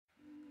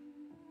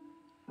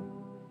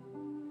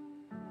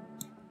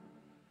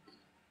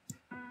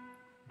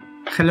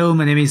Hello,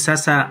 my name is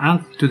Sasa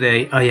and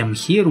today I am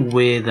here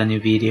with a new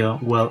video.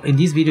 Well, in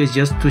this video is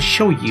just to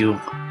show you,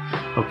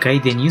 okay,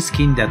 the new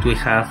skin that we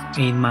have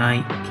in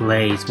my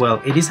place.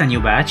 Well, it is a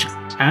new batch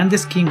and the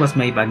skin was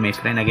made by my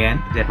friend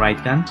again, the right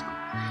gun.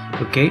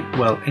 Okay,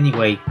 well,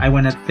 anyway, I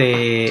wanted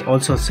to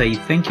also say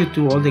thank you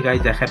to all the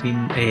guys that have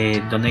been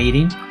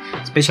donating,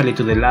 especially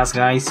to the last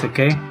guys,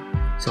 okay?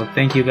 So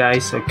thank you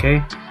guys,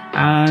 okay?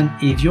 And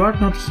if you are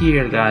not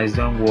here, guys,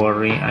 don't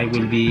worry, I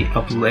will be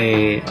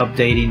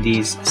updating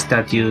this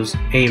status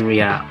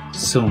area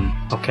soon,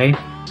 okay?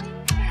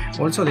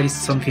 Also, there is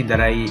something that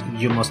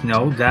you must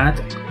know, that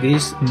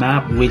this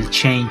map will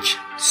change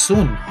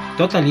soon,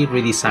 totally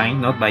redesigned,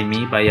 not by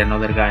me, by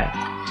another guy.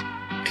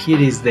 Here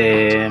is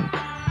the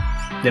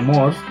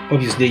morph.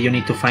 Obviously you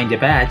need to find the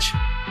badge.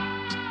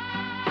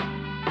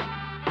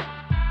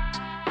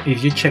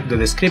 If you check the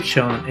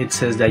description, it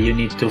says that you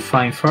need to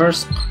find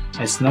first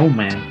a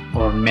snowman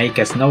or make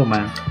a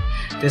snowman.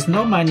 The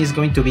snowman is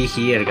going to be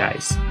here,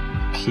 guys,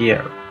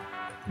 here.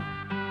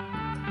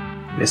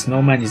 The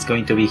snowman is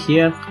going to be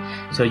here,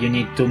 so you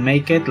need to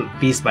make it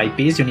piece by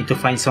piece. You need to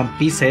find some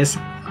pieces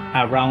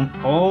around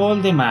all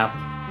the map,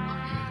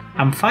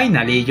 and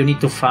finally you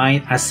need to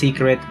find a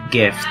secret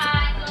gift.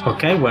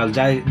 Okay, well,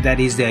 that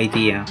is the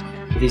idea.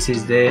 This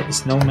is the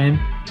snowman.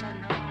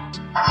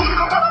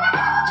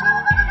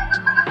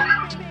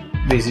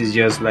 This is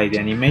just like the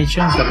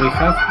animations that we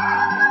have.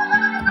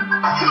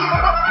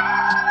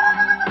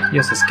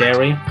 Just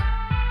scary.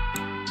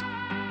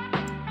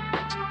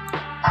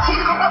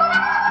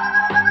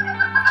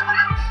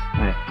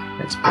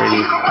 That's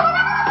pretty.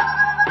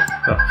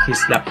 Oh, he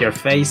slapped your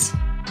face.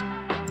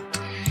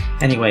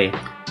 Anyway,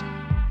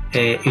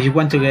 if you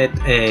want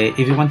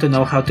to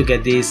know how to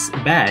get this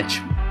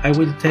badge, I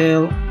will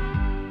tell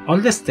all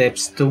the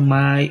steps to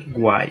my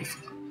wife.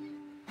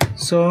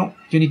 So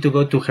you need to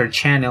go to her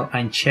channel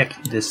and check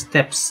the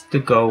steps to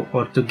go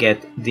or to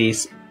get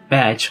this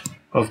badge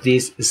of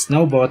this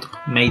Znowbot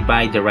made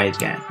by the right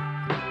guy.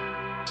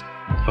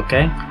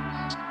 Okay,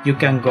 you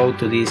can go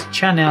to this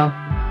channel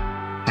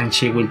and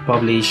she will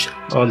publish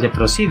all the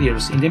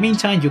procedures. In the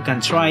meantime, you can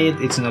try it,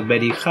 it's not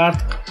very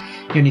hard.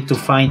 You need to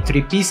find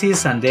 3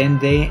 pieces and then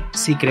the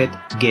secret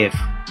gift.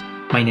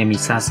 My name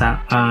is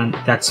Sasa and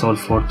that's all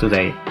for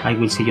today. I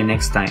will see you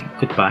next time.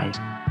 Goodbye.